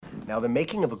Now, the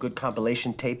making of a good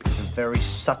compilation tape is a very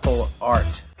subtle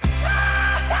art.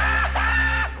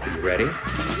 Are you ready?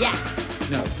 Yes.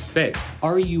 No, babe,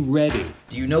 are you ready?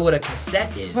 Do you know what a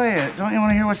cassette is? Play it. Don't you want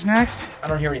to hear what's next? I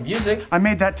don't hear any music. I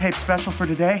made that tape special for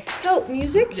today. Dope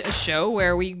music? A show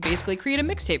where we basically create a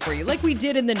mixtape for you, like we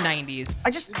did in the 90s.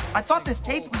 I thought this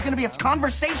tape was going to be a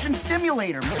conversation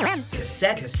stimulator.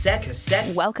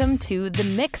 Cassette. Welcome to the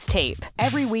Mixtape.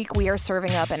 Every week we are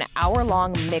serving up an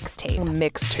hour-long mixtape.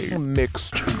 Mixtape.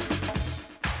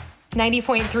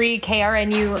 90.3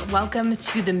 KRNU, welcome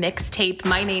to the Mixtape.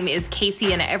 My name is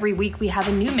Casey, and every week we have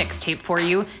a new mixtape for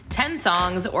you. 10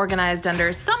 songs organized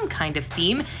under some kind of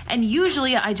theme, and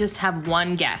usually I just have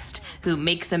one guest who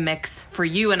makes a mix for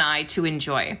you and I to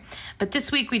enjoy. But this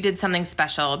week we did something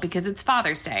special because it's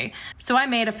Father's Day. So I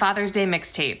made a Father's Day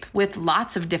mixtape with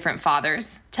lots of different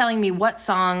fathers, telling me what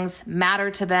songs matter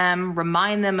to them,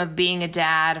 remind them of being a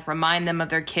dad, remind them of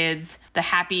their kids, the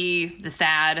happy, the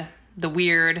sad, the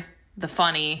weird, the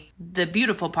funny, the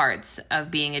beautiful parts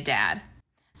of being a dad.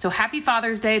 So happy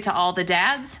Father's Day to all the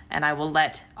dads, and I will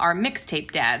let our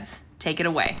mixtape dads take it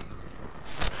away.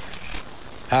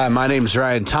 Hi, my name's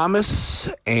Ryan Thomas,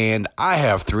 and I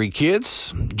have 3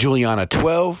 kids, Juliana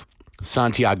 12,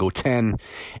 Santiago 10,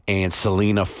 and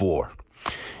Selena 4.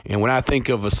 And when I think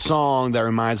of a song that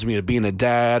reminds me of being a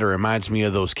dad or reminds me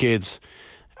of those kids,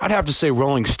 I'd have to say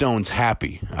Rolling Stone's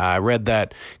Happy. I read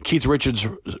that Keith Richards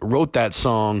wrote that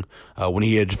song when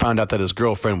he had found out that his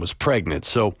girlfriend was pregnant.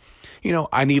 So, you know,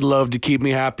 I need love to keep me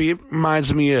happy. It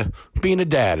reminds me of being a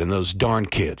dad and those darn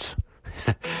kids.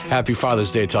 Happy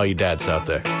Father's Day to all you dads out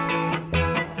there.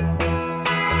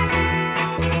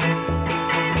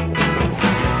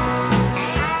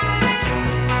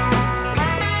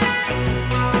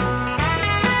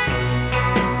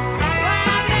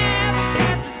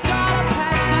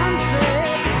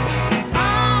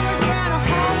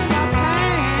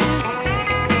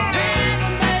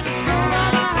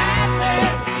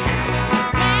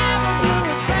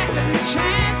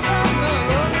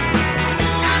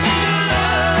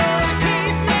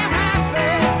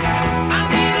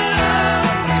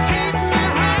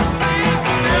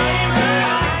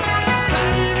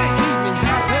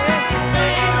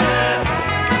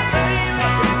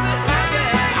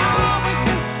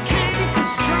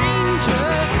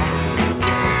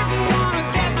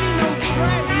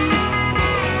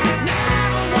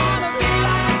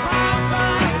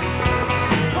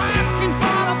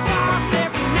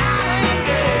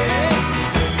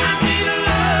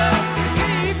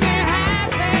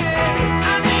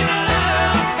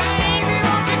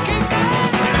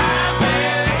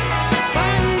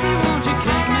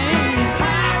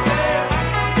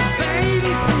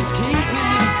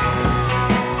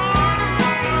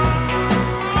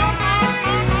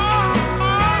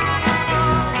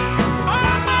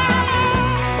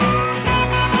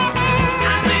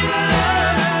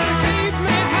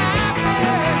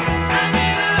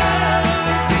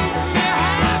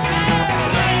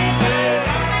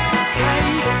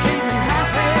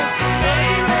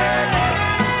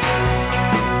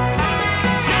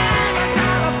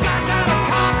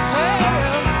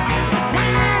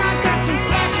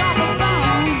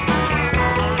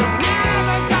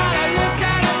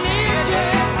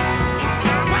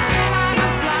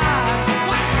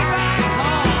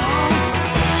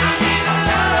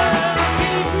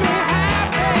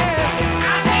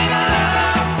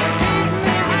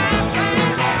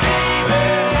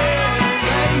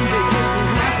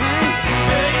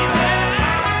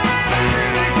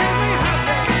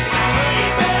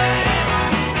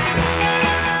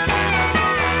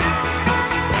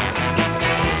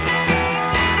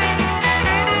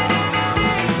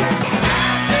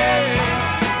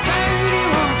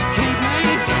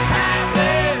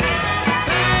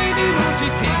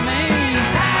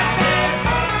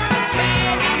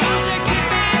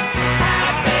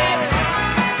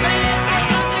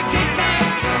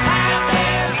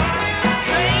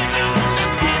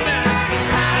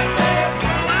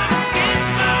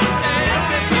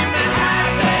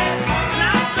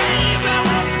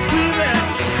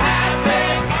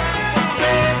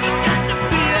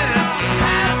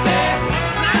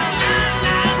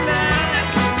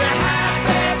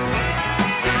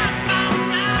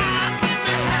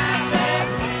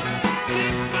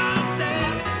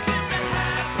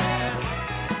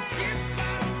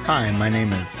 Hi, my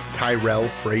name is Tyrell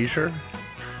Frazier.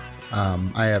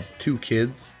 I have 2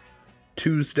 kids.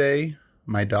 Tuesday,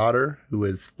 my daughter, who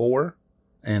is 4,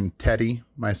 and Teddy,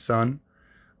 my son,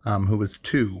 who is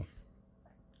 2.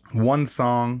 One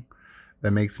song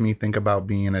that makes me think about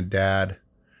being a dad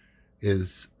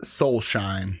is Soul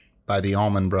Shine by the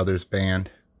Allman Brothers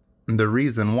Band. the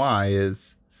reason why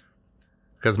is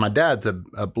because my dad's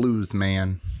a blues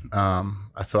man.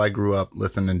 So I grew up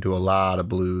listening to a lot of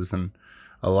blues and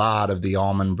a lot of the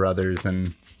Allman Brothers,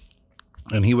 and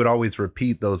he would always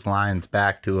repeat those lines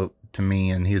back to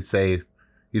me, and he'd say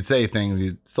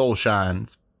things. Soul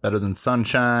shines better than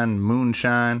sunshine,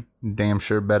 moonshine, damn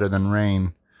sure better than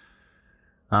rain.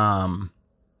 And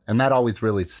that always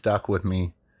really stuck with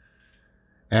me.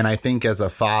 And I think as a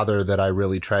father that I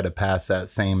really try to pass that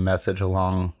same message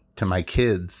along to my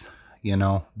kids, you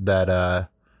know, that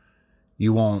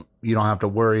you don't have to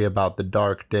worry about the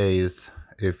dark days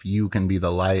if you can be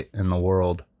the light in the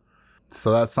world.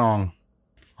 So that song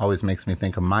always makes me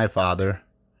think of my father,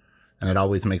 and it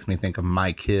always makes me think of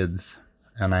my kids.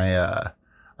 And I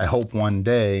hope one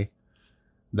day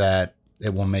that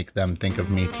it will make them think of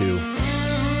me too.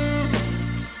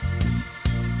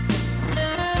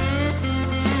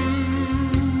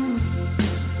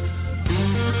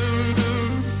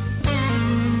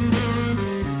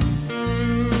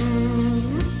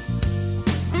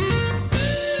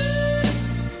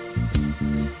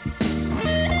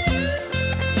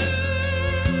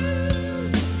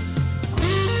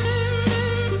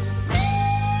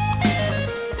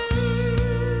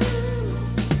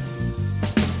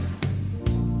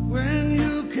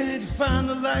 Find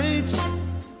the light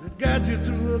that guides you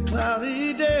through a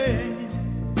cloudy day.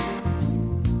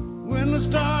 When the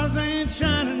stars ain't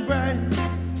shining bright,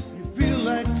 you feel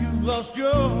like you've lost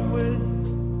your way.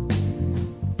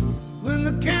 When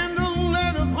the candle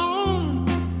light of home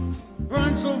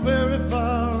burns so very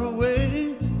far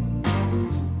away,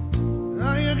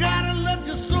 now you gotta let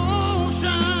your soul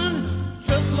shine,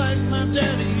 just like my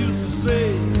daddy used to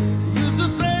say.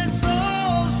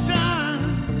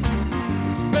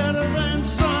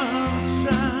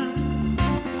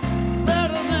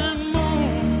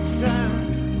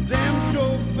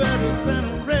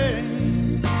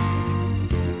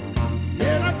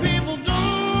 Yeah,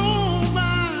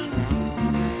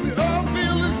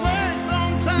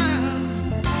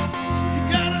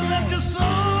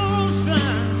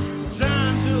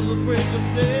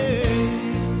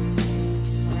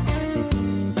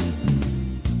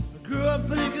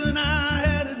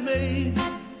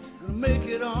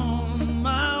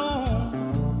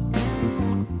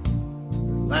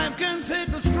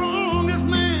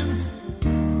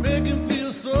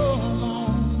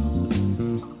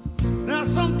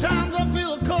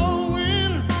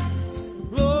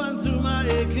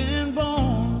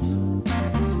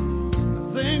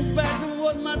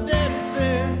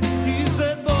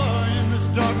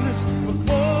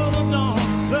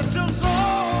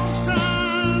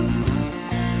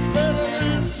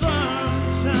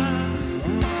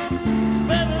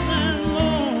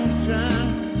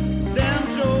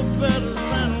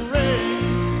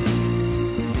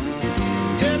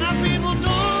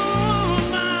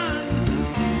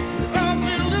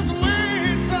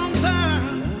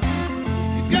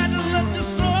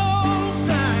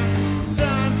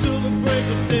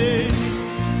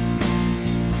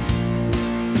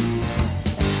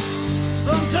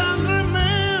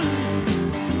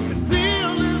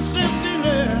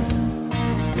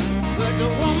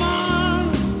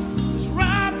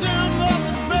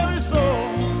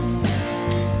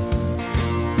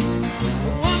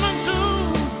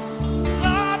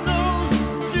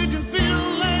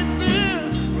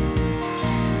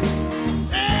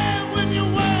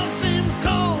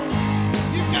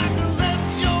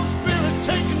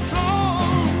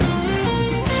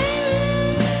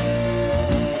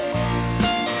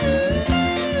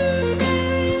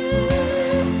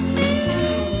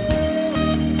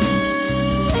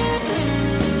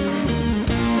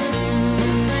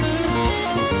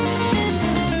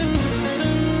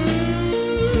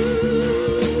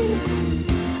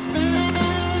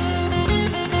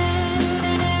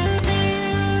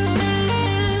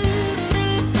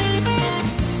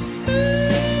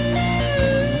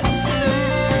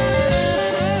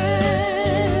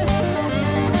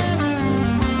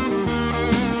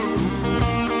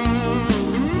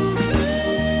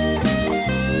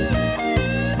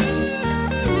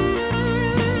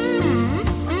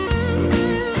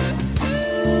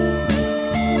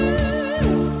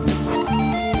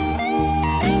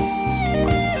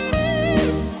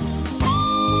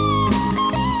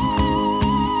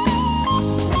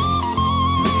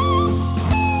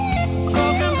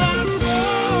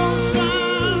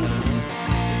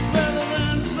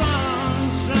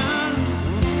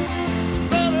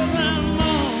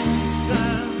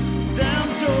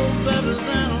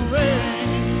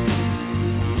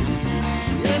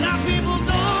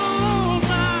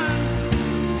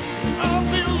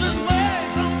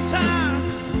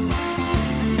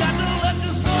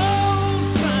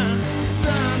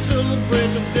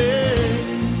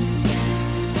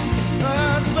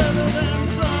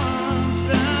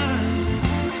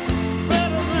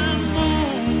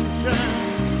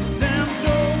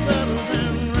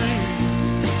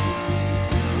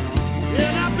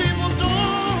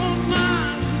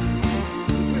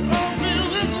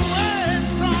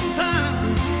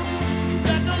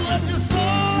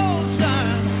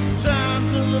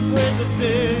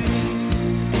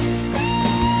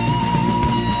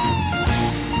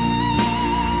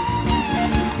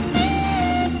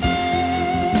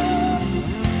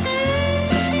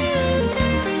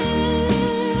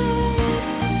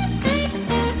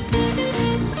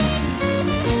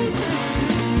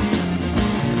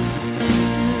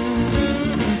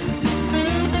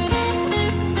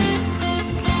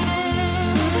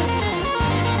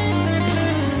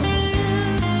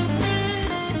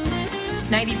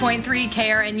 106.3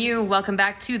 KRNU. Welcome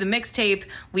back to the mixtape.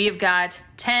 We have got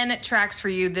 10 tracks for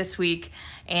you this week,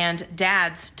 and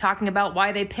dads talking about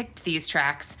why they picked these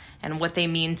tracks and what they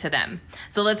mean to them.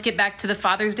 So let's get back to the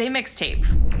Father's Day mixtape.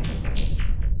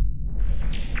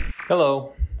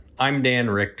 Hello, I'm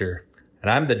Dan Richter, and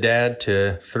I'm the dad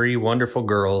to 3 wonderful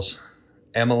girls,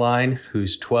 Emmeline,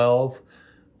 who's 12,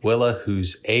 Willa,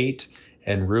 who's 8,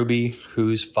 and Ruby,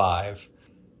 who's 5.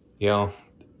 You know,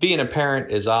 being a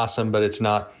parent is awesome, but it's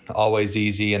not always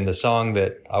easy, and the song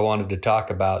that I wanted to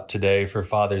talk about today for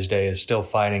Father's Day is Still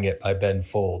Fighting It by Ben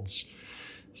Folds.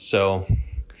 So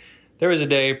there was a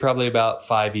day, probably about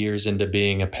 5 years into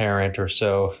being a parent or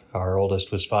so, our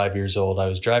oldest was 5 years old. I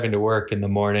was driving to work in the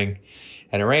morning,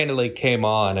 and it randomly came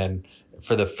on, and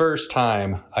for the first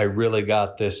time, I really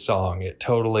got this song. It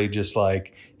totally just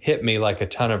like hit me like a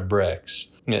ton of bricks.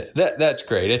 That's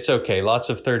great. It's okay. Lots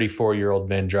of 34-year-old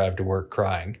men drive to work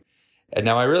crying. And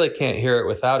now I really can't hear it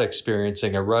without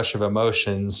experiencing a rush of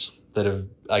emotions that have,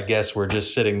 I guess, were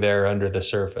just sitting there under the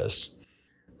surface.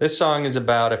 This song is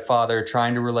about a father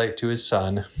trying to relate to his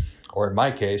son, or in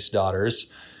my case,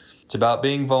 daughters. It's about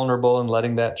being vulnerable and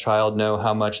letting that child know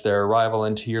how much their arrival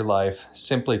into your life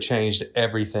simply changed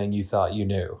everything you thought you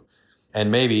knew.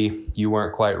 And maybe you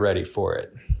weren't quite ready for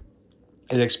it.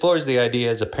 It explores the idea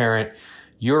as a parent,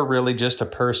 you're really just a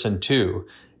person too,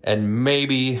 and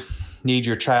maybe need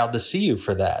your child to see you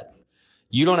for that.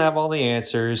 You don't have all the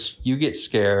answers, you get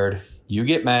scared, you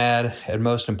get mad, and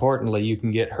most importantly, you can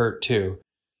get hurt too.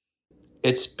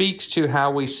 It speaks to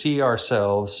how we see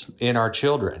ourselves in our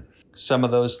children. Some of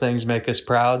those things make us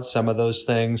proud, some of those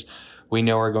things we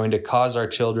know are going to cause our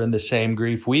children the same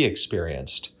grief we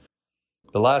experienced.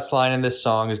 The last line in this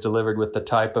song is delivered with the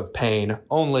type of pain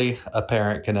only a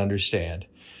parent can understand.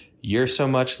 You're so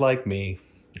much like me,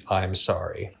 I'm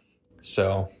sorry.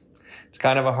 So it's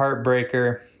kind of a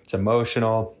heartbreaker. It's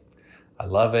emotional. I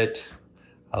love it.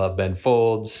 I love Ben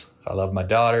Folds. I love my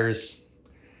daughters.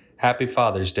 Happy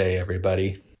Father's Day,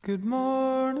 everybody. Good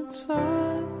morning,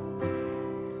 sun.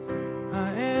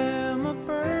 I am a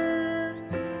bird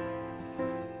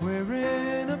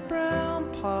wearing a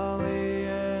brown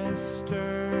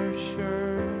polyester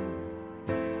shirt.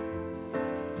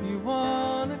 You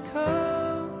want a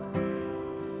Coke?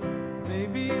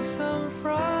 Maybe some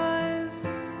fries.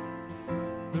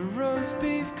 The roast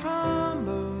beef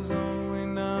combo's only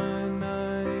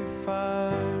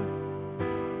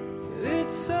 $9.95.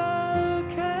 It's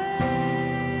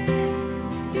okay,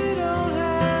 you don't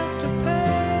have to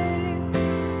pay.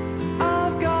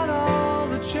 I've got all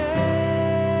the change.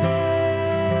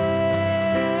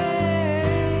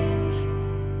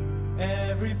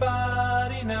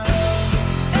 Everybody knows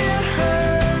it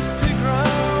hurts to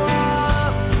grow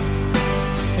up,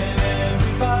 and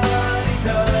everybody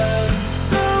does.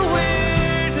 So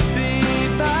weird to be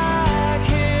back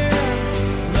here.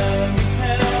 Let me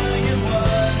tell you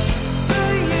what, the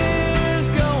years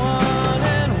go on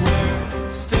and we're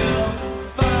still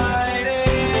fighting,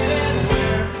 and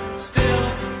we're still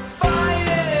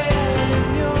fighting,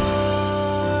 and you're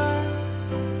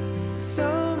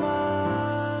so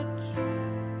much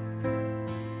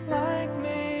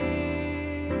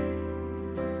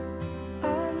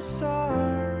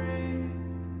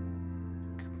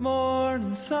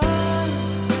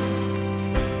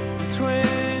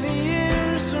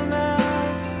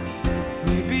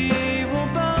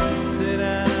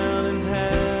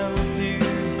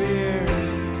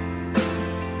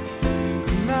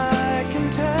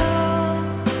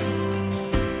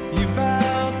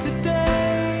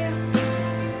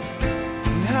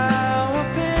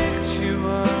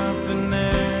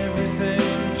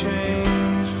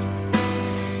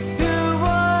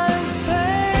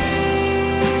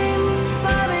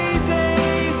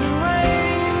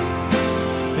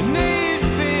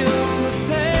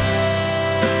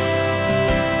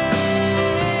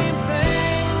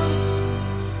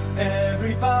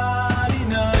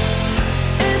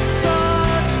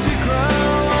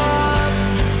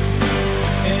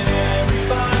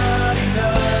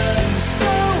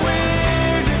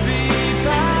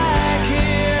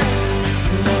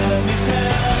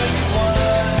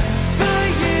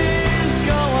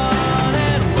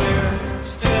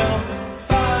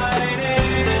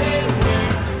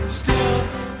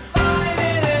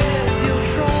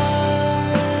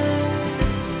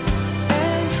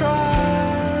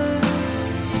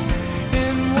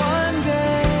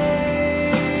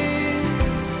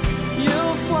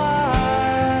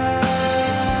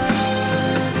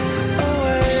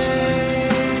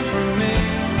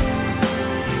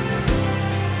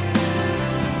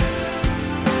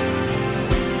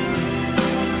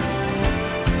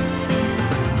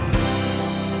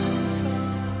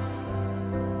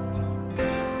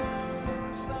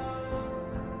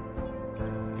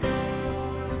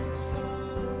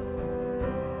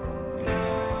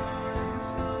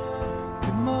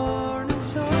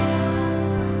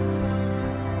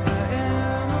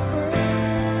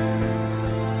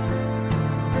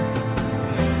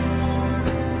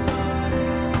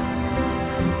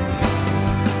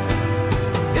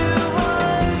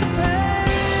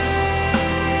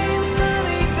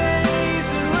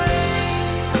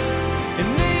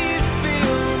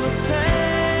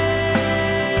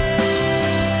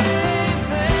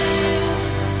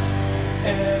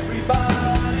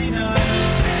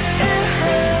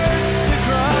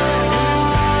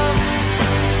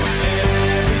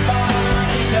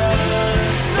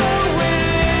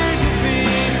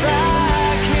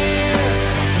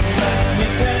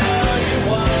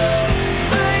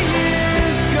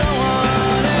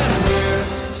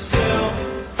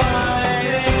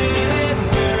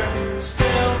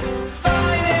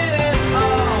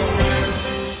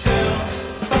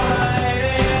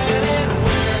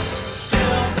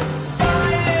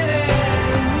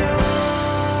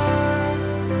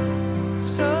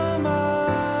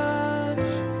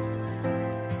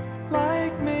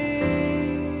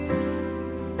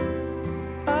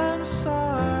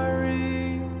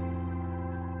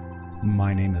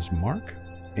My name is Mark,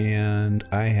 and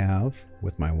I have,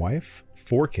 with my wife,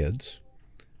 4 kids,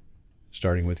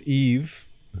 starting with Eve,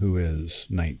 who is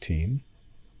 19,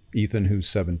 Ethan, who's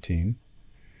 17,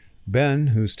 Ben,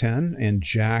 who's 10, and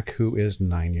Jack, who is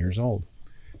 9 years old.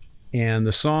 And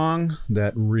the song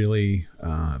that really,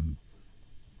 I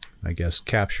guess,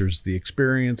 captures the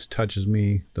experience, touches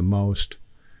me the most,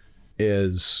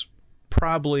 is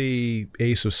probably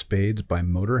Ace of Spades by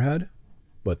Motorhead,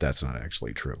 but that's not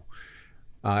actually true.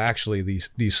 Actually,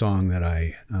 the song that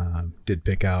I did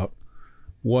pick out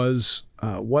was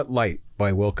What Light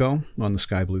by Wilco on the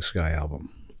Sky Blue Sky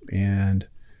album. And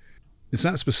it's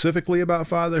not specifically about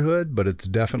fatherhood, but it's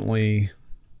definitely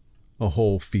a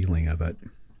whole feeling of it.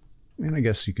 And I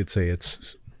guess you could say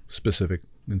it's specific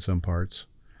in some parts.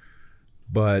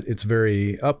 But it's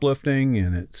very uplifting,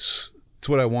 and it's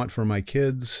what I want for my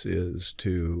kids, is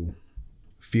to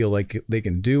feel like they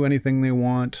can do anything they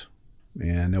want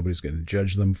and nobody's going to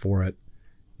judge them for it.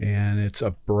 And it's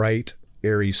a bright,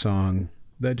 airy song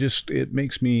that it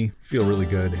makes me feel really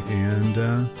good, and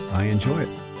I enjoy it.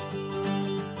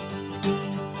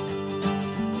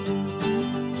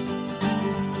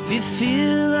 If you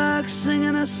feel like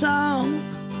singing a song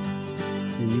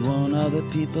and you want other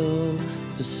people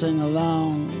to sing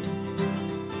along,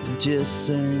 just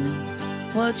sing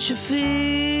what you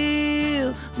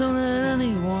feel. Don't let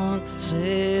anyone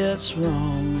say it's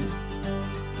wrong.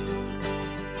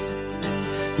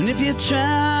 And if you're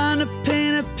trying to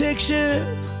paint a picture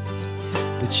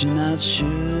but you're not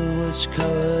sure which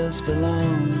colors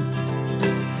belong,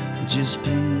 just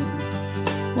paint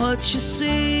what you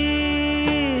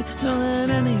see. Don't let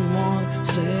anyone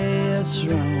say it's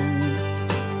wrong.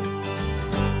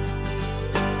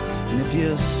 And if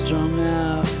you're strung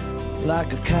out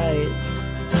like a kite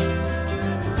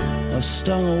or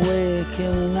stung awake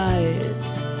in the night,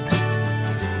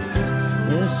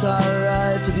 it's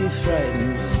alright to be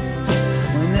frightened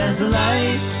when there's a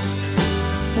light.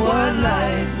 What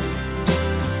light?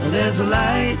 There's a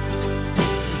light.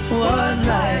 What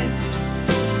light?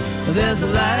 There's a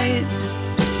light.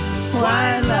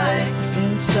 White light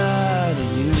inside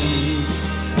of you.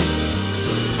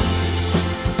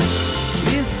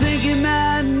 You think you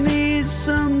might need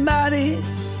somebody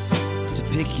to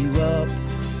pick you up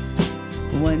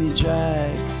when you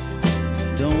drag.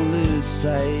 Don't lose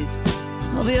sight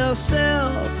of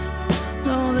yourself.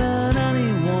 Don't let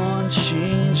anyone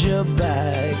change your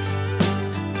bag.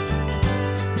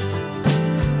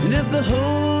 And if the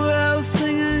whole world's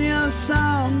singing your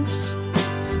songs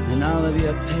and all of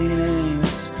your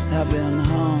paintings have been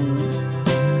hung,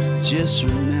 just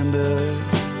remember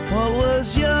what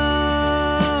was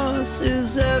yours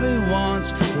is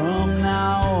everyone's from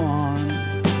now on.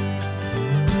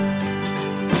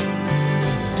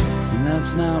 And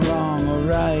that's not wrong or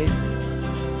right,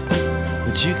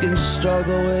 but you can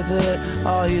struggle with it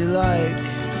all you like.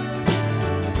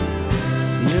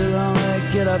 You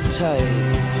don't get uptight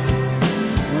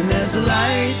when there's a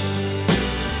light.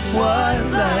 What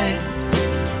light?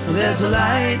 There's a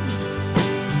light.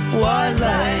 What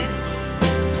light?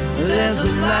 There's a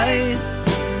light.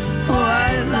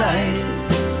 White light.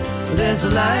 There's a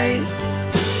light.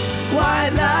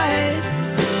 White light.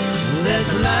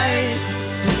 There's a light.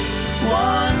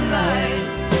 One light.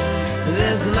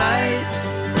 There's a light.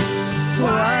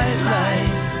 White light.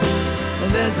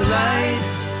 There's a light.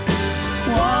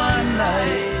 One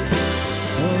light.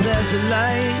 Oh, there's a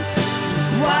light.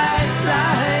 White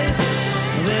light,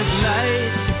 there's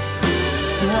light,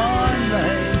 one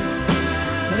light,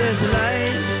 there's a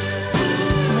light,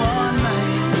 one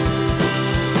light,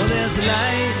 oh, there's a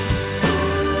light,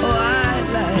 white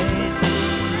light,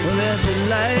 oh, there's a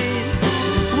light,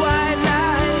 white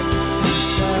light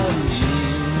inside of you.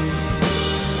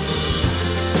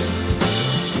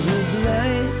 There's a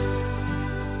light,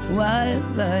 white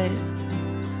light,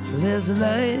 there's a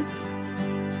light,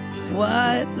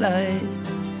 white light.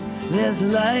 There's a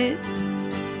light,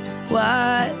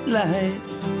 white light.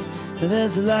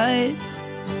 There's a light,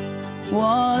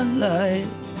 one light.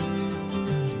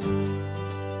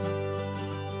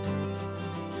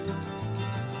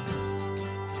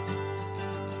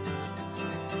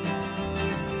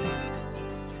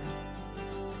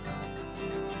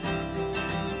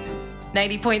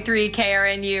 90.3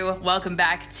 KRNU. Welcome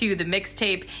back to the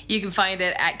Mixtape. You can find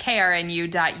it at krnu.unl.edu.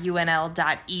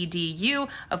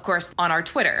 Of course, on our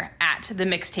Twitter at the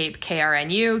Mixtape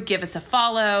KRNU. Give us a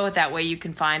follow. That way you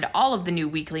can find all of the new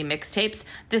weekly mixtapes.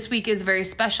 This week is very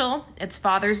special. It's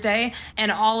Father's Day,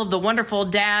 and all of the wonderful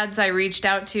dads I reached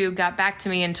out to got back to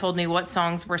me and told me what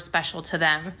songs were special to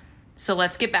them. So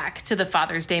let's get back to the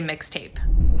Father's Day Mixtape.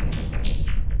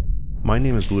 My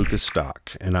name is Lucas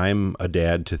Stock, and I'm a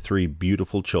dad to 3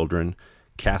 beautiful children,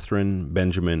 Catherine,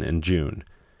 Benjamin, and June.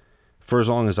 For as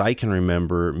long as I can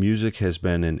remember, music has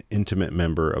been an intimate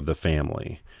member of the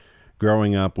family.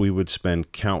 Growing up, we would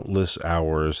spend countless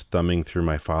hours thumbing through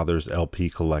my father's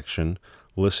LP collection,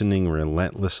 listening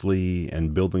relentlessly,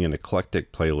 and building an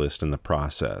eclectic playlist in the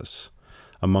process.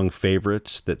 Among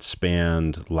favorites that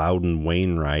spanned Loudon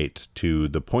Wainwright to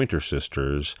the Pointer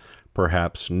Sisters,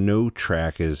 perhaps no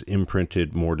track is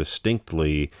imprinted more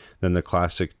distinctly than the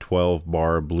classic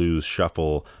 12-bar blues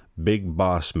shuffle Big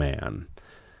Boss Man.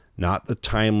 Not the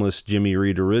timeless Jimmy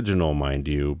Reed original, mind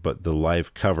you, but the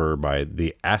live cover by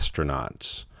the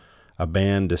Astronauts, a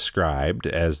band described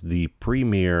as the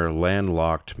premier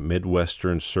landlocked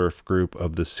Midwestern surf group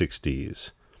of the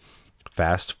 60s.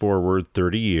 Fast forward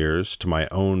 30 years to my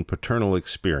own paternal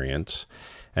experience,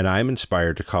 and I'm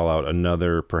inspired to call out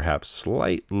another, perhaps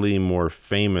slightly more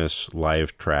famous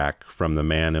live track from the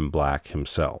man in black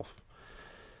himself.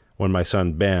 When my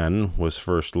son Ben was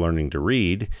first learning to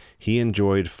read, he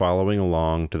enjoyed following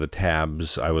along to the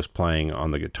tabs I was playing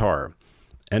on the guitar.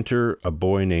 Enter A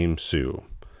Boy Named Sue.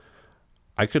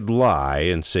 I could lie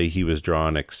and say he was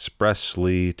drawn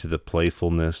expressly to the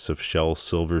playfulness of Shel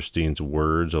Silverstein's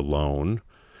words alone,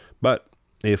 but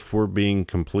if we're being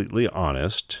completely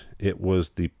honest, it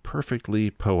was the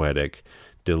perfectly poetic,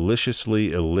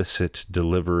 deliciously illicit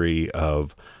delivery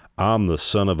of "I'm the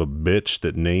son of a bitch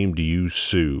that named you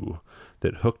Sue"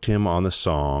 that hooked him on the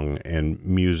song and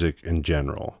music in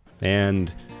general.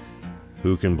 And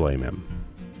who can blame him?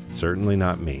 Certainly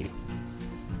not me.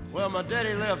 Well, my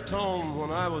daddy left home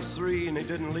when I was 3, and he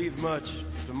didn't leave much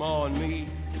to Ma and me,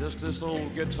 just this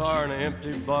old guitar and an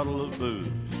empty bottle of booze.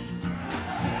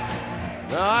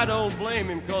 Now, I don't blame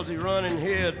him 'cause he run and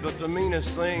hid, but the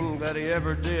meanest thing that he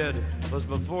ever did was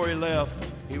before he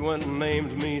left, he went and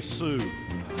named me Sue.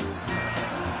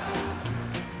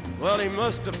 Well, he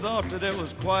must have thought that it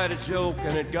was quite a joke,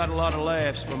 and it got a lot of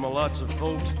laughs from lots of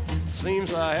folks.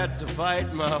 Seems I had to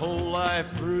fight my whole life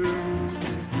through.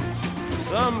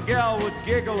 Some gal would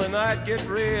giggle and I'd get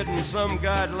red, and some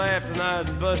guy'd laugh and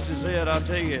I'd bust his head. I'll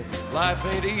tell you, life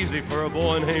ain't easy for a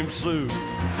boy named Sue.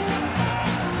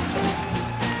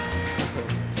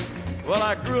 Well,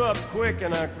 I grew up quick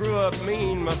and I grew up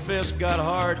mean. My fists got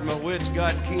hard, my wits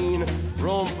got keen.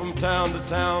 Roamed from town to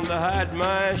town to hide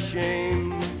my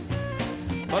shame.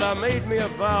 But I made me a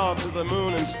vow to the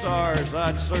moon and stars,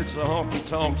 I'd search the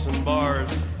honky-tonks and bars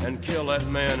and kill that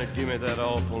man that gave me that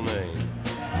awful name.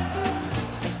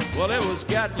 Well, it was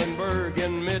Gatlinburg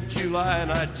in mid-July,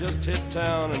 and I'd just hit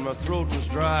town and my throat was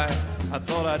dry. I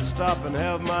thought I'd stop and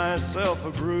have myself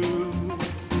a brew.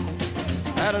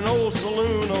 At an old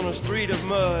saloon on a street of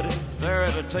mud, there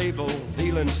at a table,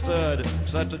 dealing stud,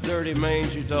 sat the dirty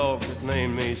mangy dog that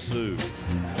named me Sue.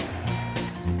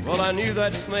 Well, I knew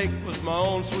that snake was my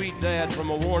own sweet dad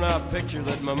from a worn-out picture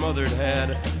that my mother'd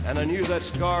had, and I knew that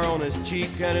scar on his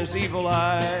cheek and his evil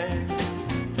eye.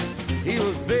 He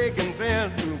was big and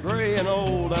bent and gray and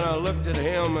old, and I looked at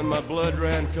him and my blood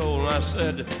ran cold, and I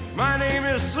said, "My name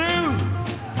is Sue.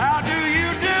 How do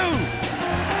you do?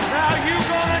 Now you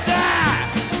gonna die."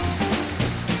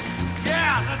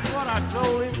 Yeah, that's what I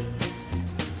told him.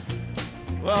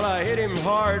 Well, I hit him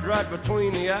hard right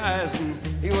between the eyes, and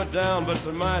he went down, but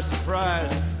to my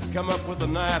surprise, come up with a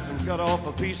knife and cut off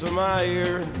a piece of my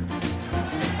ear.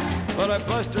 But I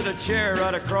busted a chair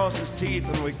right across his teeth,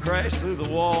 and we crashed through the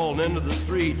wall and into the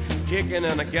street, kicking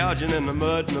and gouging in the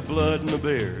mud and the blood and the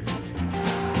beard.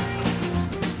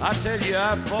 I tell you,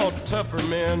 I fought tougher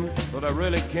men, but I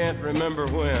really can't remember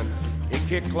when. He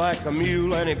kicked like a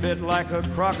mule and he bit like a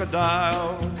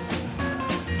crocodile.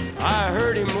 I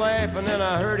heard him laugh and then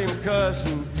I heard him cuss,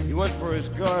 and he went for his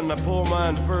gun. I pulled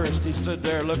mine first. He stood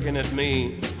there looking at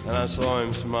me, and I saw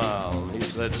him smile. He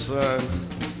said, "Son,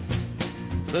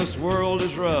 this world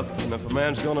is rough, and if a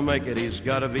man's gonna make it, he's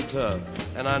gotta be tough.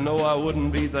 And I know I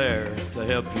wouldn't be there to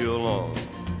help you along.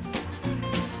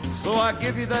 So I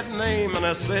give you that name, and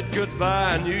I said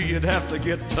goodbye. I knew you'd have to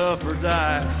get tough or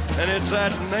die, and it's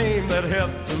that name that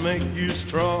helped to make you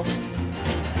strong."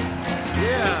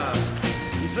 Yeah.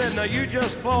 He said, "Now you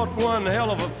just fought one hell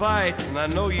of a fight, and I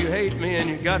know you hate me and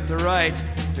you got the right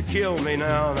to kill me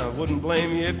now, and I wouldn't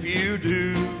blame you if you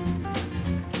do.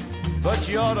 But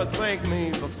you ought to thank me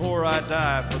before I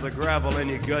die for the gravel in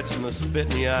your guts and the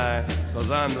spit in your eye, 'cause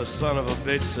I'm the son of a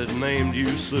bitch that named you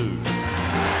Sue."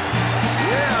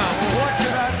 Yeah, well, what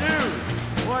could I do?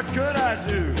 What could I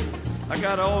do? I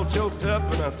got all choked up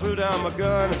and I threw down my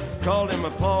gun, called him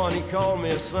a pa and he called me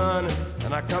a son,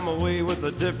 and I come away with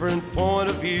a different point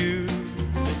of view.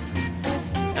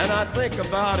 And I think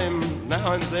about him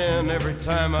now and then, every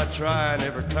time I try and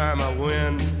every time I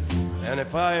win. And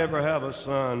if I ever have a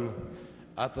son,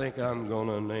 I think I'm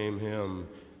gonna name him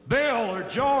Bill or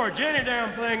George, any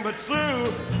damn thing but Sue. I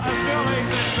still ain't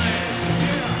this man.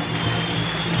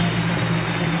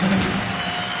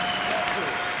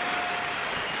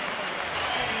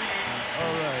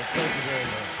 All right, thank you very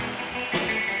much.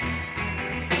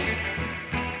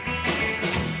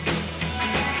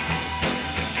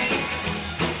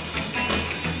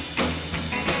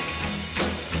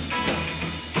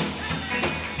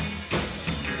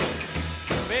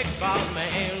 Big boss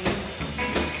man,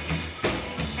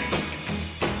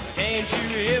 can't you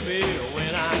hear me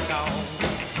when I call?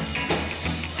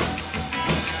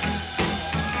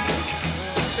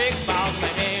 Big boss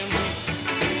man,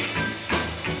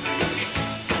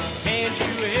 can't you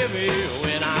hear me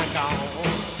when I call?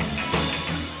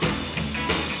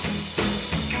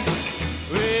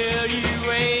 Well,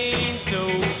 you ain't so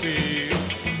big,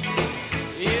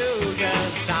 you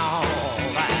just all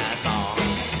that's all.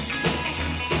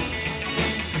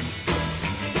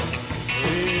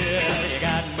 Well, you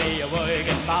got me a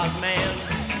working boss man,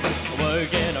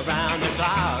 working around the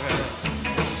clock.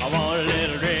 I want a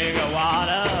little drink of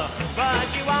water, but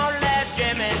you won't let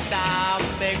Jimmy stop,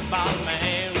 big boss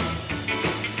man.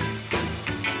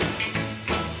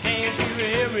 Can't you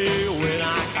hear me when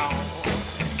I call?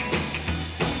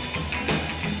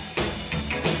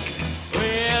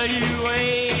 Well, you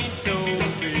ain't so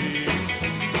big,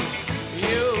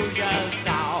 you just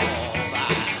all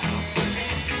right.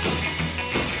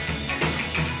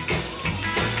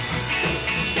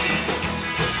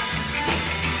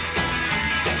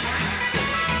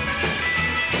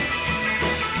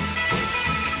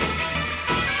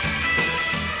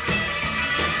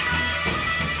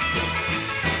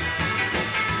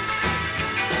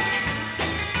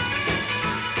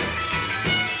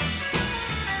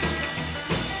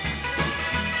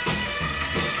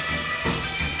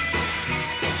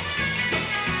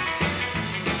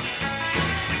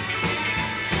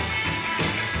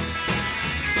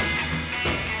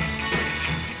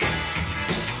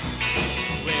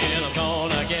 Well, I'm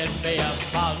gonna get me a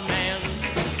boss man,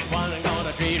 one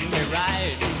gonna treat me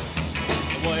right.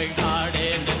 Work hard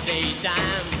in the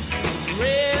daytime,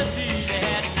 rest easy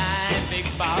at night, big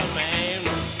boss man.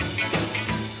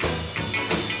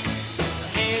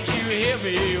 Can't you hear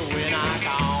me when I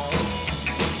call?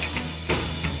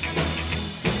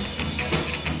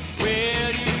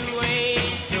 Well, you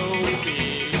ain't so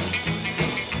big,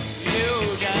 you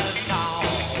just call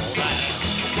down.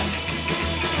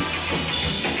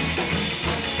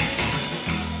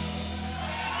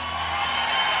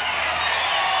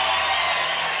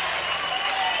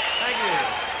 Thank you.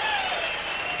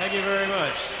 Thank you very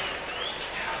much.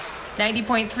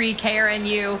 90.3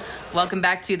 KRNU. Welcome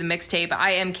back to the Mixtape.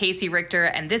 I am Casey Richter,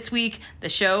 and this week the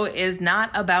show is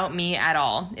not about me at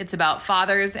all. It's about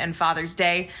fathers and Father's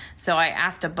Day. So I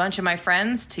asked a bunch of my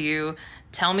friends to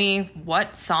tell me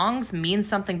what songs mean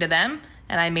something to them,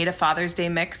 and I made a Father's Day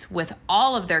mix with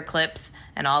all of their clips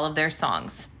and all of their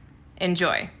songs.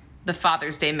 Enjoy the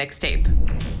Father's Day Mixtape.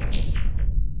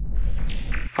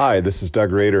 Hi, this is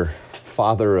Doug Rader,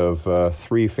 father of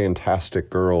three fantastic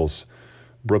girls,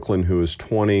 Brooklyn, who is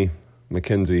 20,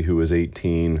 Mackenzie, who is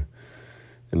 18,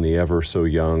 and the ever so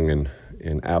young and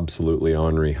absolutely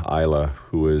ornery Isla,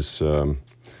 who is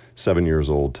 7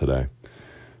 years old today.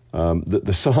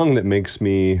 The song that makes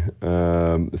me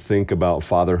think about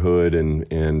fatherhood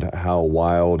and how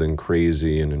wild and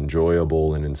crazy and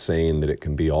enjoyable and insane that it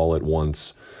can be all at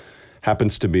once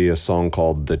happens to be a song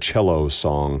called The Cello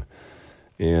Song.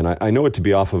 And I know it to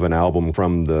be off of an album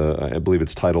from I believe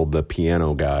it's titled The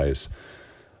Piano Guys.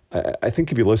 I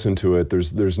think if you listen to it,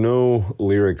 there's no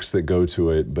lyrics that go to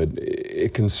it, but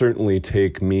it can certainly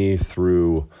take me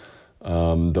through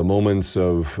the moments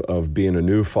of being a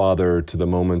new father to the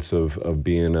moments of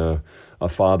being a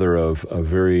father of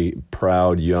very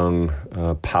proud, young,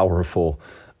 powerful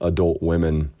adult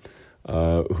women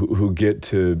who get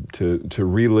to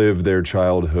relive their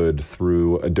childhood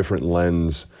through a different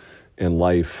lens and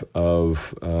life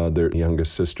of their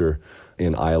youngest sister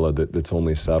in Isla that's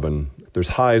only 7. There's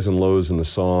highs and lows in the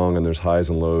song, and there's highs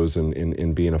and lows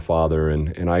in being a father,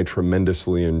 and I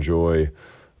tremendously enjoy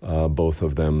both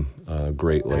of them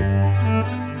greatly.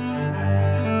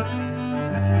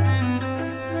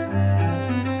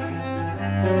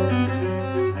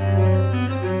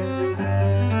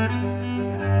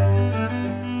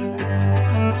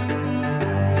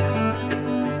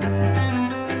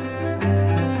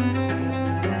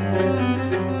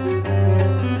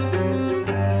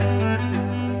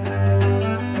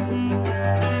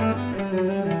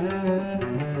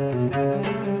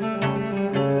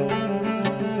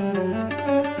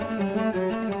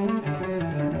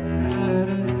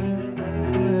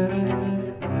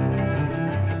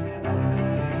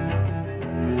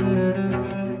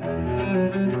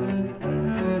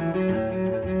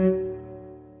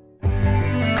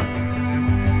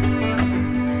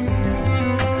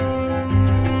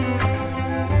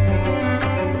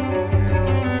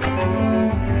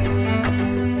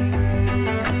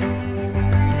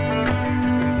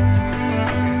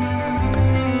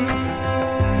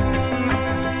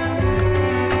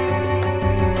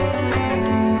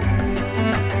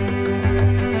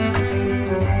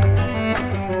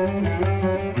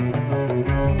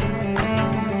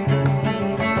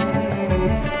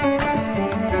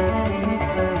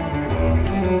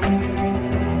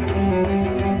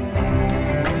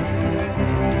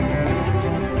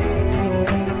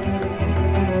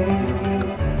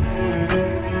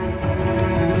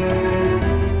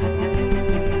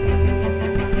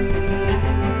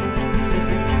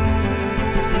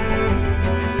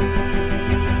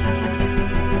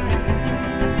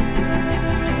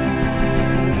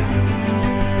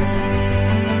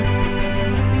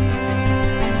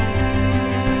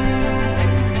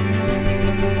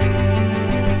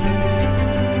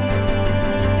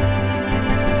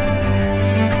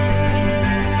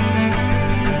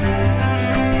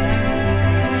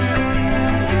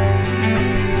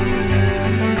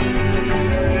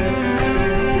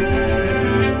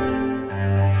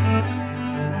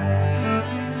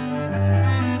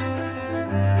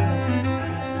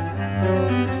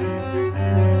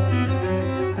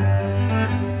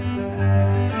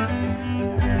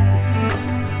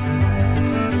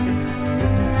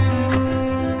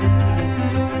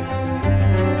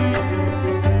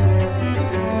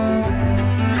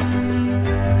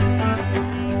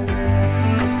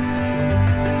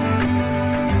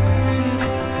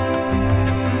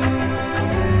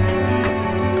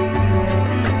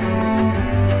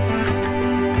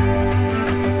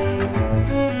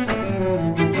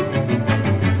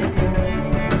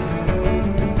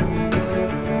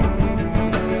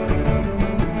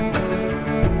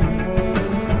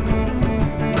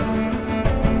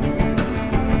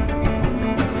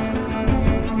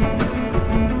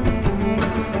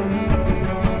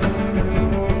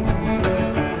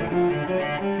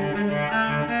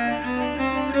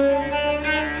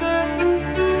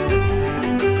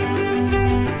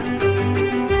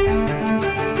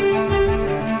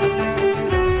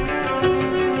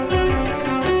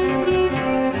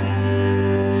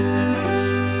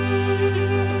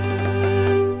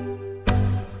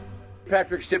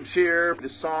 Patrick's Tips here. The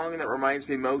song that reminds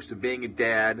me most of being a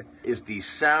dad is the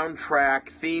soundtrack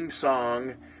theme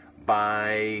song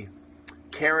by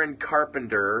Karen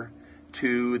Carpenter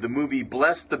to the movie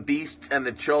Bless the Beasts and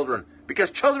the Children.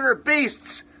 Because children are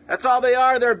beasts! That's all they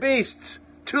are, they're beasts!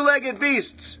 Two-legged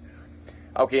beasts!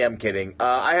 Okay, I'm kidding.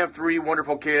 I have 3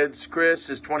 wonderful kids. Chris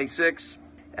is 26.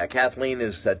 Kathleen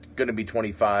is going to be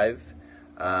 25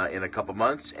 in a couple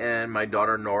months. And my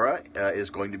daughter Nora is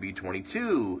going to be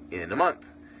 22 in a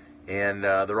month. And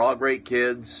they're all great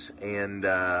kids. And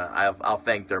I'll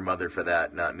thank their mother for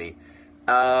that, not me.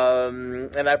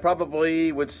 And I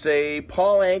probably would say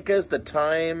Paul Anka's The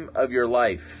Time of Your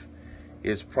Life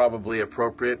is probably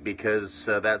appropriate because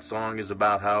that song is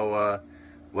about how,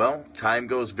 time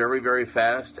goes very, very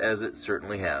fast, as it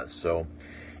certainly has. So,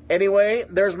 anyway,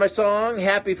 there's my song.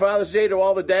 Happy Father's Day to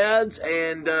all the dads,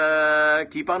 and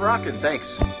keep on rocking.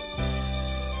 Thanks.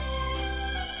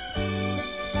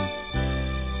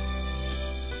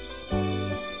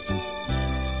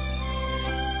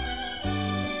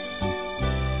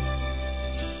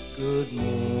 Good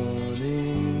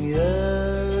morning,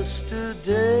 yesterday.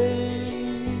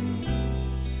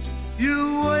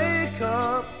 You wake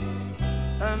up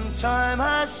and time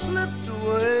has slipped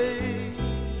away,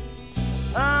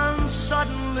 and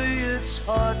suddenly it's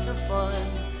hard to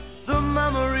find the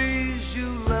memories you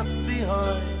left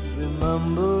behind.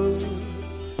 Remember,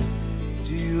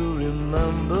 do you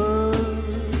remember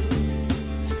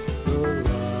the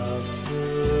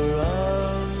laughter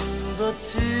and the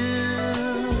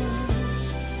tears,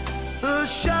 the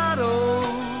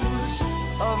shadows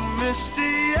of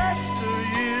misty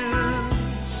yesteryears,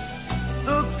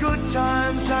 the good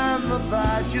times and the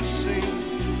bad you've seen,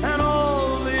 and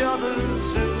all the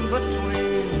others in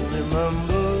between?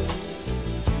 Remember,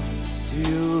 do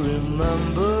you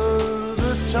remember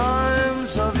the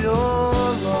times of your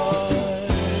life?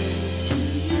 Do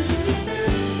you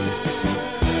remember?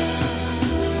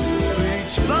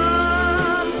 Reach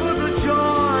back for the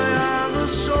joy and the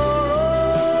sorrow,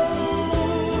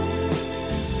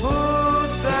 put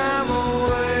them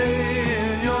away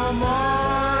in your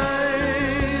mind,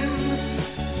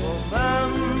 for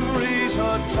memories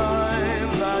are time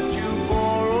that you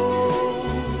borrow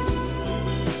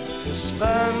to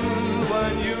spend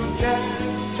when you get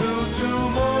to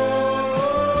tomorrow.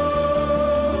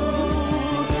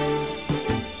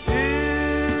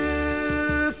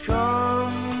 Here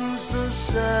comes the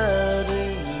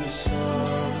setting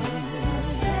sun.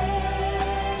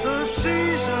 The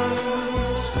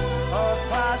seasons are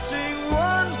passing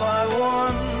one by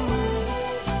one,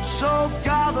 so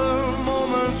gather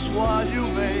moments while you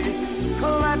may,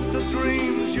 collect the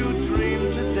dreams you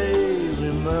dreamed today.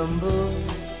 Remember,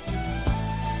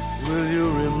 will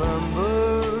you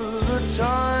remember the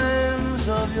times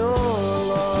of your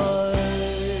life?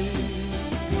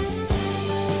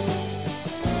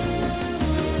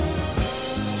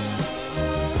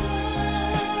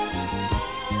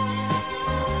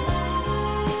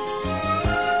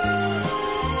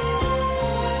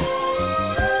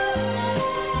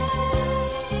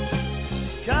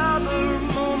 Gather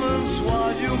moments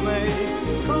while you may,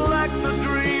 collect the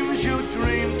dreams you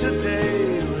dreamed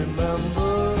today.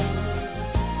 Remember,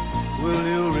 will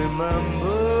you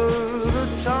remember the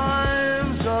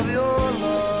times of your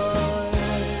life?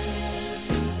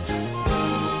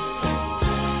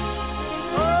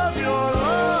 Of your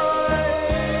life.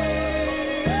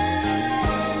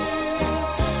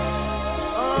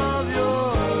 Of your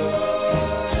life.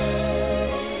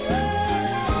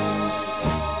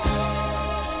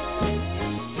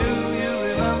 Do you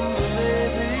remember,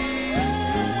 baby?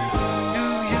 Do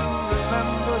you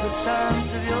remember the times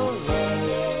of your life?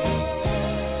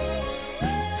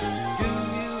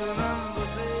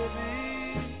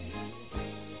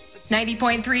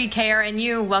 90.3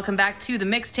 KRNU, welcome back to the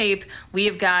mixtape. We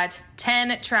have got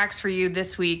 10 tracks for you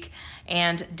this week,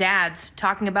 and dads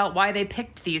talking about why they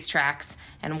picked these tracks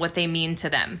and what they mean to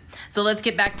them. So let's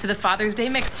get back to the Father's Day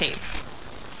mixtape.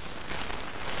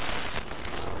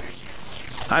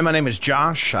 Hi, my name is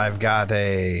Josh. I've got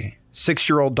a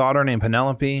 6-year-old daughter named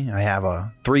Penelope. I have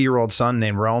a 3-year-old son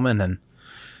named Roman, and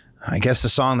I guess the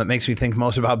song that makes me think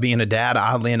most about being a dad,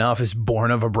 oddly enough, is Born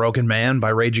of a Broken Man by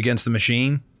Rage Against the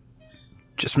Machine.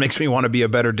 Just makes me want to be a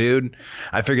better dude.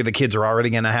 I figure the kids are already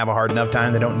going to have a hard enough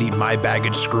time. They don't need my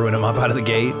baggage screwing them up out of the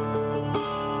gate.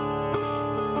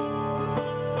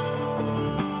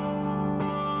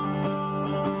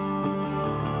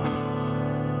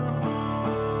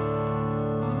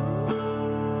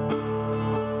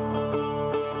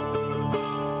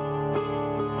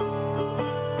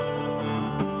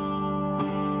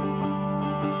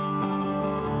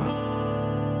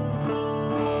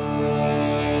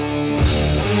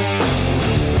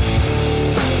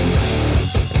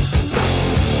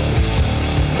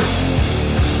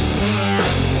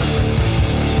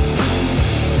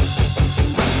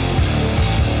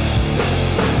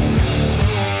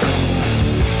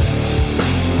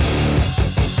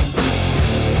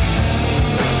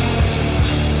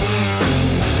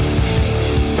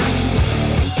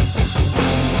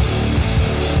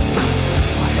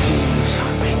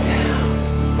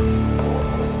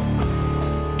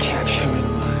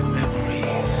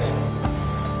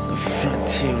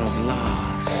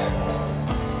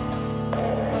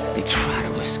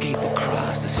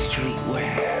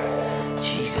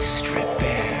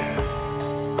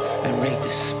 rape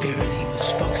the spirit he was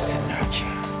supposed to nurture.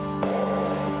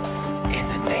 In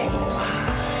the name of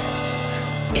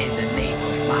mine. In the name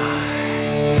of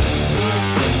mine.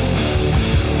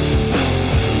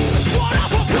 What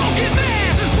of a broken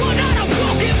man? What not a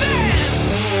broken man?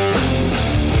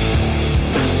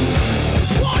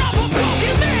 What of a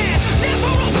broken man?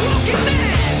 Never a broken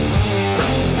man.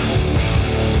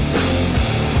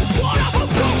 What of a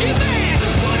broken man?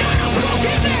 What not a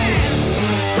broken man?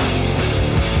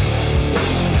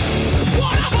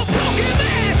 What of a broken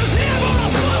man? Never a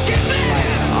broken man.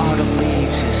 Like autumn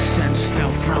leaves, his sense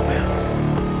fell from him.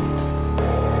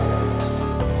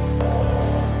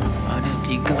 An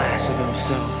empty glass of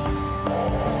himself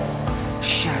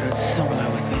shattered somewhere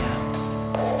within.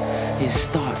 His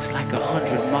thoughts like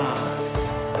 100 moths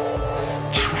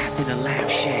trapped in a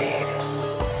lampshade.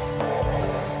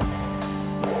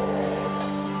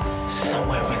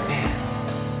 Somewhere within.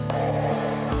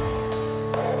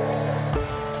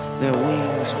 Their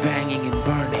wings banging and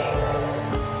burning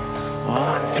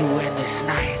on through endless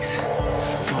nights.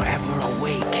 Forever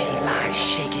awake, he lies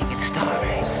shaking and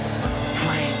starving,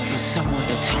 praying for someone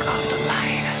to turn off the light.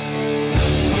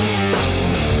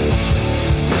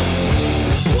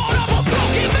 What of a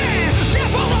broken man?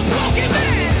 Never a broken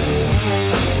man.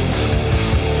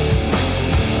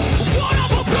 What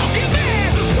of a broken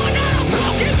man? What not a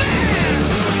broken man?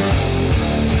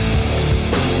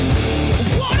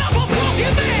 What of a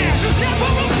broken man? Never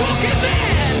a broken man.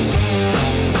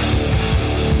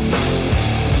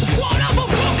 What of a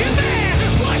broken man?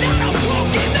 What not a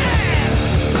broken man?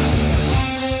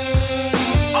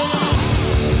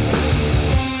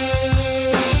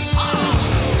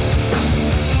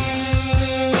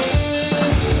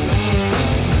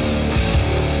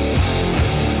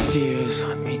 Fears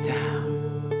hunt me down,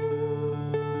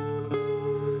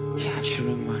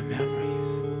 capturing my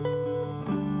memories.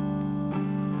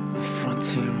 The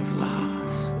frontier of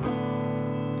loss.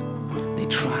 They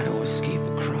try to escape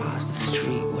across the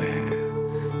street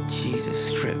where Jesus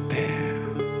stripped bare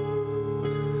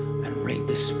and raped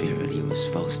the spirit he was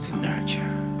supposed to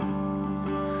nurture.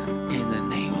 In the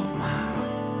name of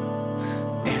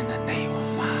mine. In the name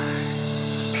of mine.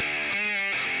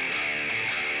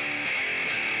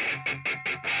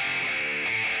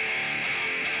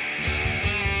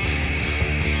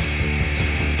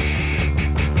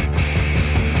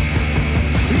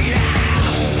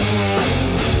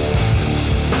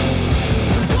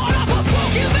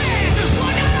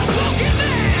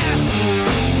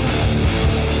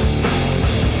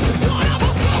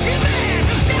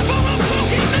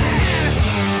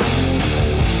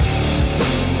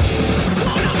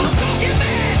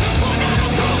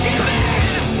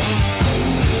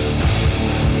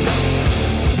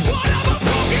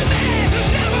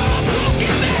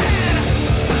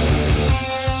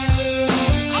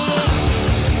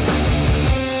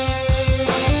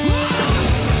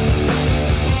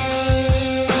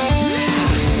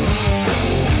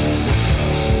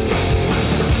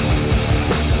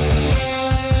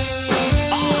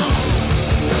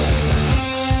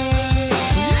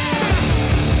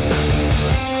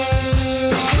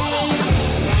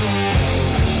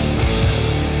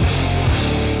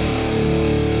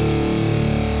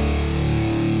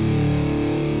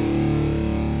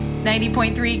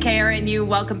 90.3 KRNU.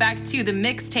 Welcome back to the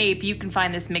Mixtape. You can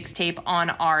find this mixtape on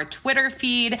our Twitter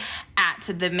feed at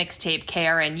the Mixtape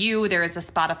KRNU. There is a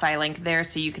Spotify link there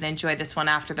so you can enjoy this one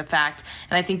after the fact,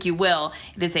 and I think you will.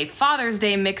 It is a Father's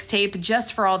Day mixtape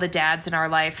just for all the dads in our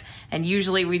life, and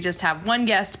usually we just have one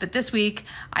guest, but this week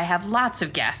I have lots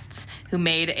of guests who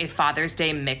made a Father's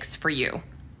Day mix for you.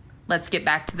 Let's get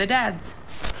back to the dads.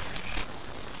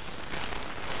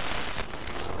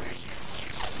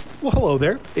 Well, hello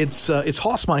there. It's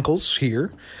Hoss Michaels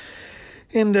here,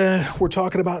 and we're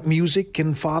talking about music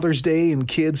and Father's Day and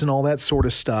kids and all that sort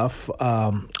of stuff.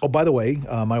 Oh, by the way,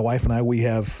 my wife and I, we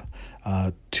have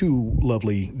two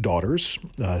lovely daughters,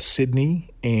 Sydney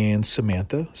and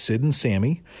Samantha, Sid and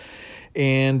Sammy.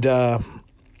 And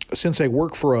since I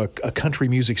work for a country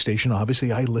music station,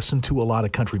 obviously I listen to a lot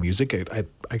of country music. I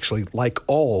actually like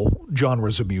all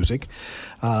genres of music.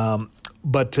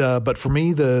 But for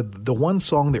me, the one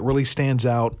song that really stands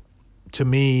out to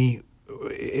me,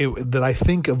 that I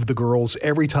think of the girls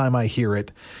every time I hear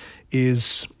it,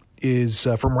 is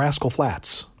from Rascal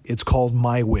Flatts. It's called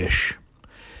My Wish.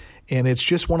 And it's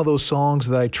just one of those songs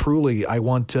that I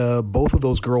want both of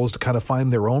those girls to kind of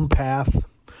find their own path,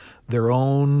 their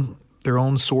own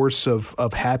source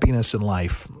of happiness in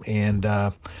life. And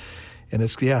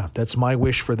it's, that's my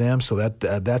wish for them. So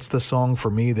that's the song for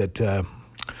me that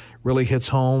really hits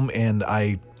home, and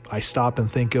I I stop and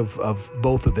think of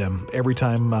both of them every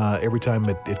time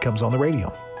it comes on the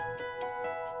radio.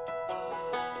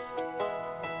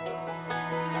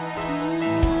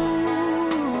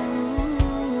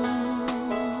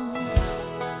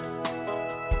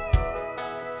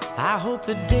 I hope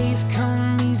the days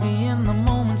come easy and the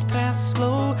moments pass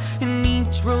slow, and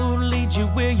each road leads you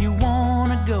where you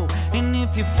wanna go. And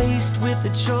if you're faced with a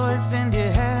choice and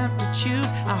you have to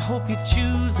choose, I hope you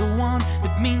choose the one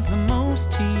that means the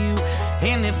most to you.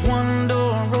 And if one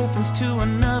door opens to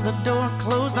another door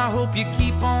closed, I hope you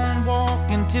keep on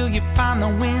walking till you find the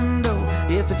window.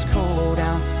 If it's cold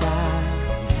outside,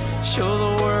 show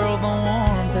the world the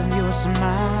warmth of your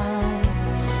smile.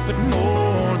 But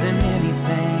more than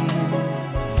anything,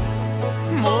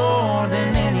 more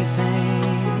than anything,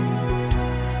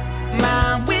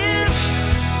 my wish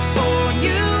for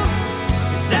you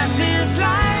is that this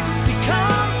life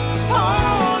becomes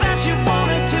all that you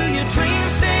want it to. Your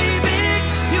dreams stay big,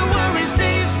 your worries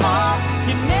stay small.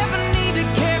 You never need to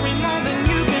carry more than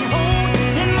you can hold.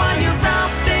 And while you're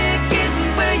out there getting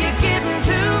where you're getting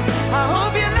to, I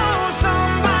hope you know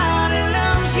somebody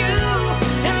loves you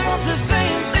and wants the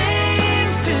same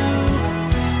things too.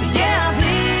 Yeah,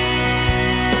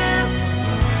 this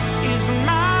is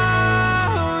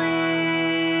my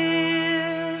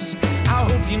wish. I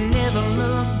hope you never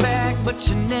look back, but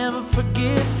you never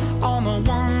forget all the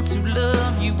ones who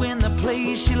love you in the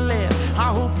place you left.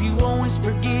 I hope you always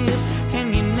forgive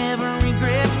and you never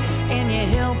regret, and you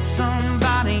help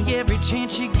somebody every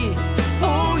chance you get.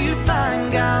 Oh, you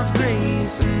find God's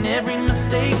grace in every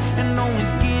mistake and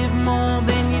always give more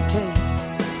than you take.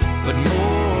 But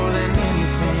more than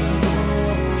anything,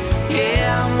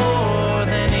 yeah, more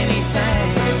than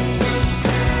anything,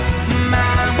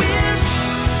 my wish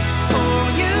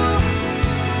for you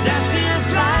is that this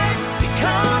life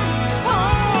becomes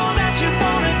all that you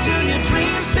want it to. Your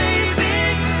dreams stay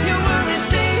big, your worries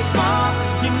stay small.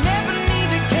 You never need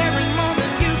to carry more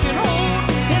than you can hold.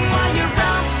 And while you're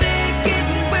out there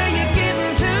getting where you're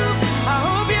getting to, I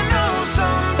hope you know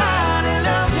somebody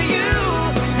loves you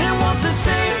and wants the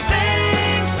same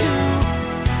things too.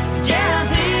 Yeah,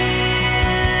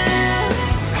 this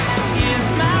is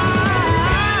my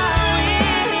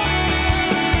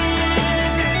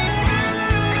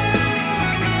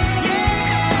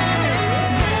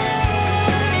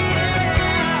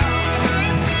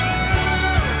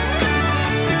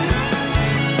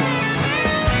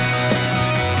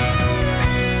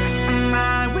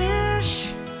my wish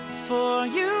for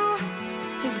you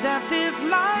is that this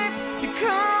life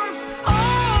becomes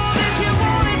all that you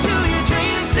want it to. Your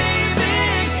dreams stay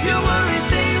big, your worries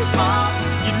stay small.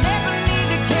 You never need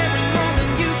to carry more than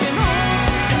you can hold.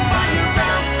 And while you're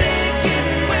out there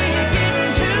getting where you're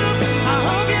getting to, I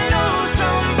hope you know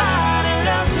somebody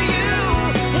loves you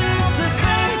and wants the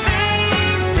same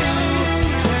things too.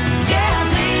 Yeah,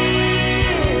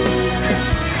 this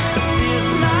is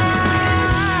my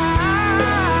wish.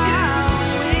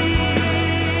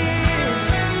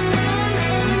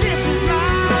 This is my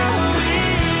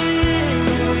wish.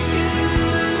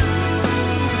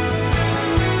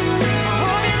 I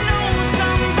hope you know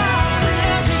somebody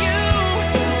loves you.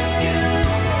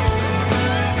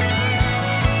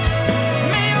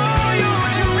 May all your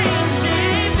dreams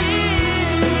stay big.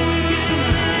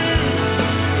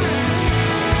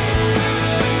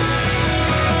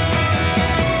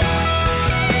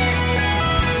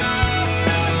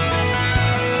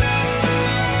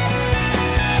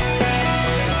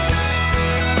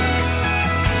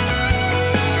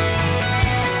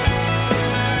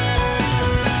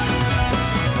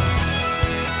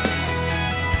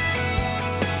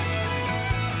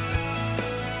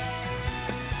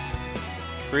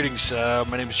 Greetings.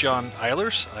 My name is John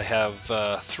Eilers. I have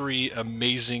three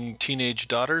amazing teenage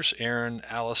daughters, Erin,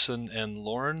 Allison, and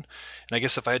Lauren. And I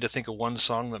guess if I had to think of one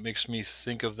song that makes me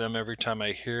think of them every time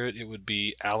I hear it, it would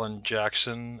be Alan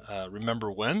Jackson, Remember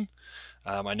When?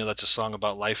 I know that's a song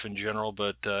about life in general,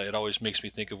 but it always makes me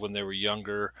think of when they were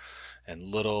younger and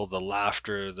little, the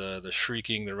laughter, the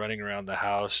shrieking, the running around the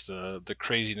house, the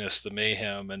craziness, the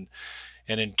mayhem, and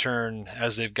in turn,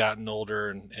 as they've gotten older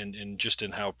and just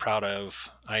in how proud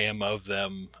I am of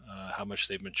them, how much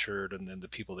they've matured and the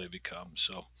people they've become.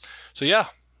 So yeah,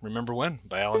 Remember When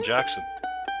by Alan Jackson.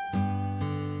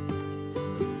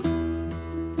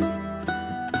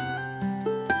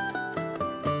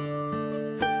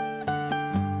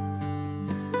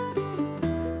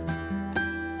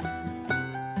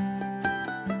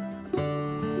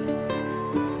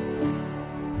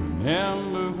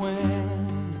 Remember when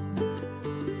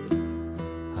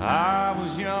I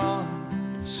was young,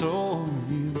 and so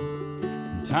were you,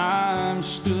 and time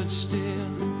stood still,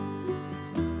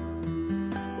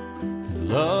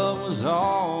 Love was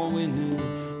all we knew.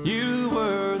 You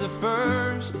were the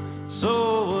first,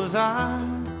 so was I.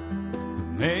 We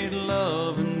made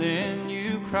love and then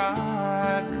you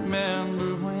cried.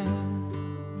 Remember when?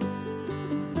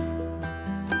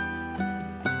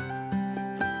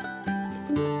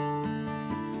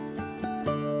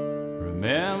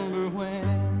 Remember when?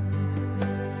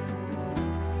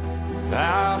 We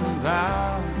vowed the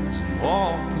vows and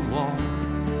walked the walk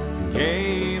and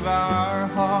gave our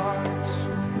hearts.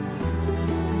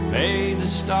 Made the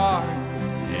start,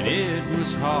 and it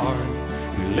was hard.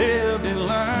 We lived and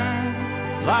learned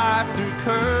life through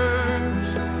curves.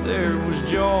 There was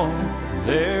joy,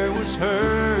 there was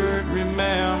hurt.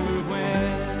 Remember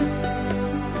when?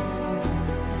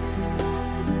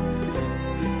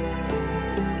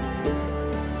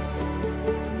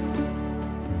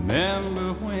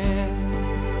 Remember when?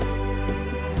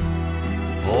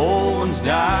 Old ones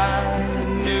died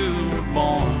and new were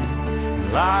born.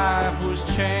 Life was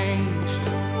changed,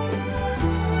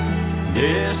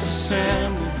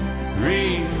 disassembled,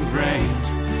 rearranged.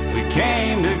 We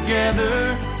came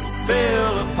together,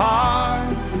 fell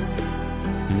apart,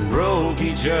 and broke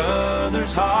each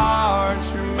other's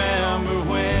hearts. Remember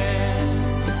when?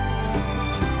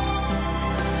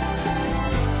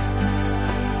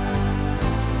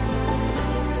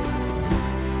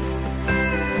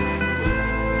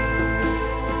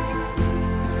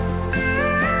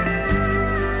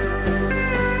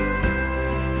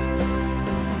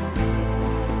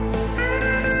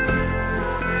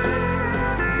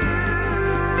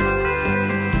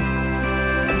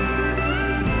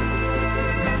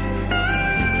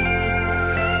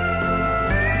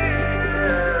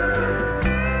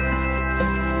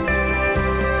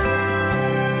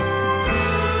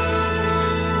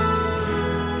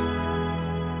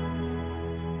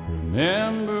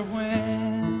 Remember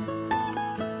when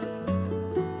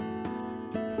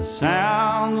the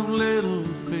sound of little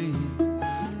feet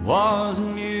was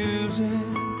music?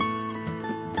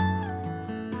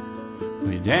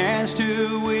 We danced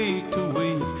to week,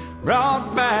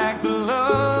 brought back the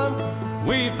love.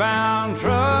 We found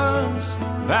trust,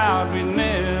 vowed we'd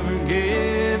never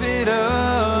give it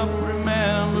up.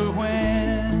 Remember when?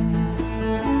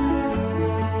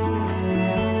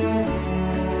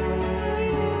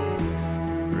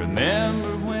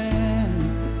 Remember when?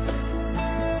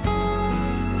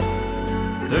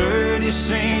 30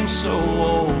 seems so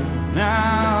old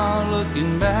now,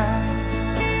 looking back.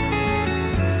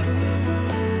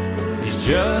 It's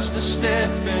just a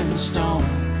stepping stone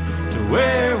to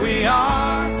where we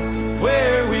are,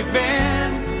 where we've been.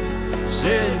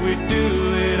 Said we'd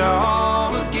do it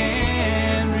all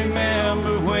again.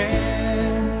 Remember when?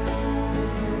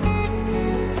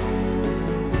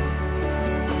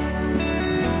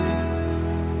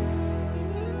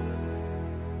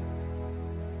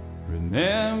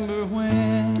 Remember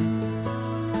when?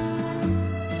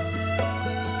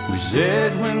 We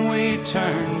said when we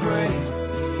turn gray,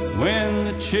 when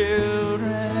the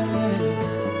children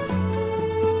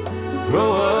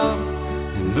grow up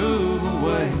and move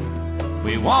away,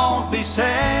 we won't be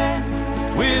sad,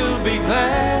 we'll be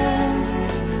glad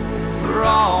for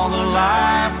all the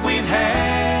life we've had.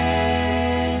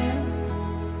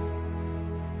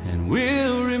 And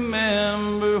we'll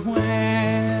remember when.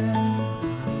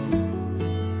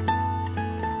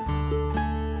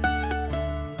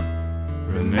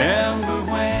 Remember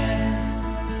when.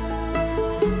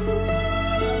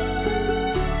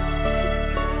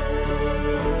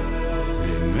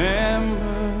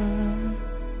 Remember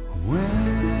when.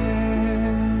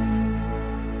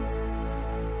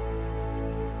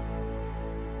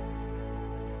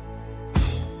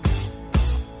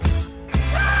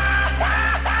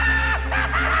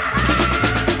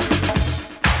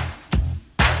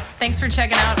 Thanks for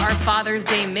checking out our Father's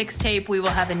Day mixtape. We will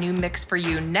have a new mix for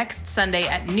you next Sunday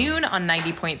at noon on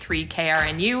 90.3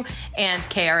 KRNU and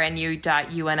krnu.unl.edu.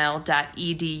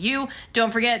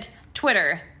 Don't forget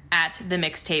Twitter at the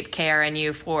Mixtape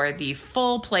KRNU for the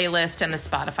full playlist and the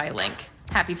Spotify link.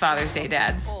 Happy Father's Day,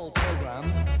 dads.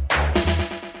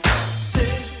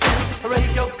 This is a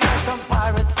radio clash on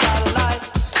pirate satellite,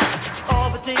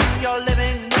 orbiting your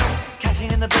living room,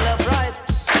 cashing in the Bill of Rights.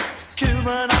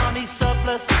 Human army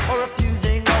surplus or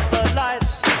refusing of the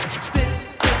lights.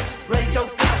 This is radio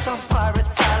clash on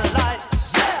pirate satellite.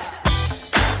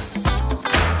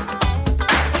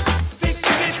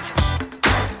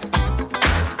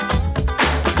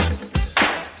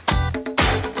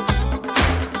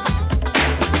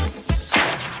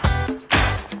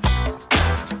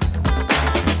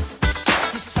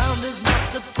 The sound is not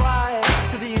subscribed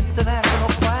to the international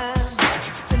plan.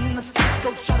 In the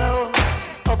secret shadow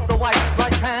of the white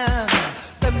right hand,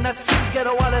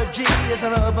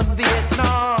 as an urban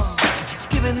Vietnam,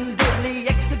 giving deadly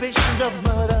exhibitions of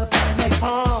murder and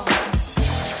napalm.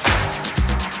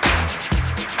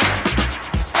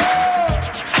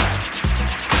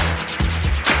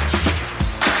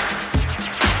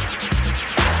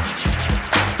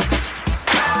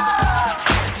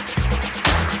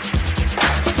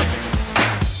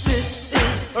 This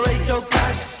is a radio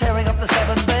clash tearing up the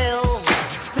seven veils.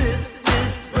 This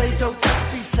is radio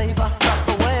clash, please save us, not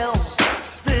the whale.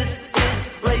 This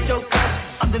is radio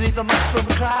clash underneath the mushroom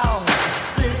cloud.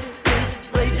 This is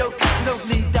radio clash, don't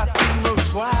need that funeral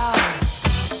shroud.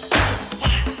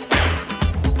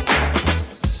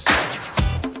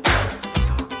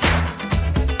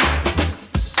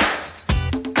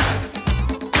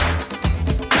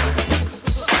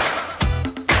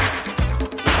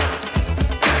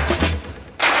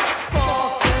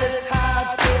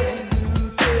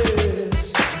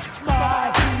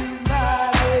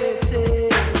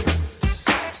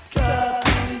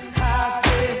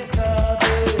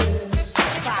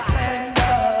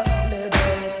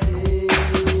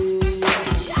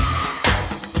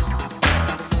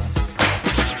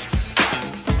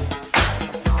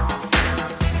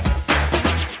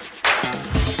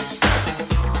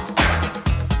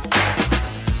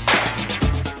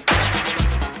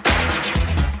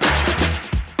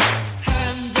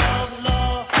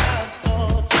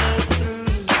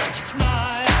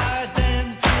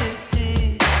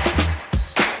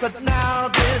 But now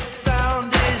this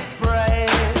sound is brave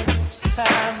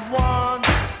and wants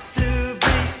to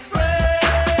be free.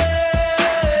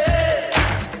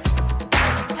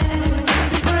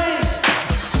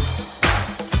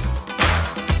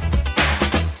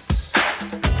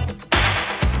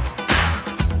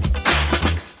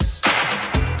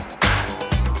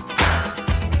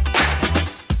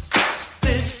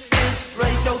 This is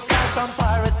Radio Clash on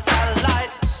Pirate Satellite.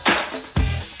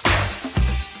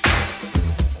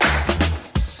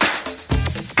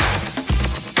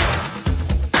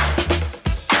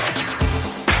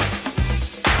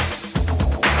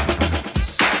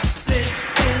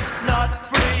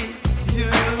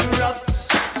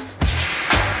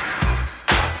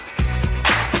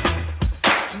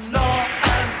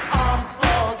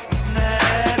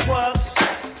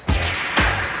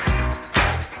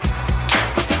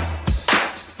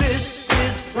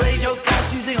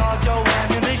 Using audio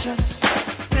ammunition.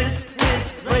 This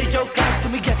is Radio Clash,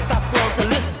 can we get that world to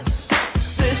listen?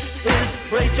 This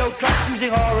is Radio Clash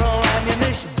using oral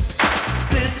ammunition.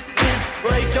 This is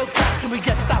Radio Clash, can we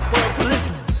get that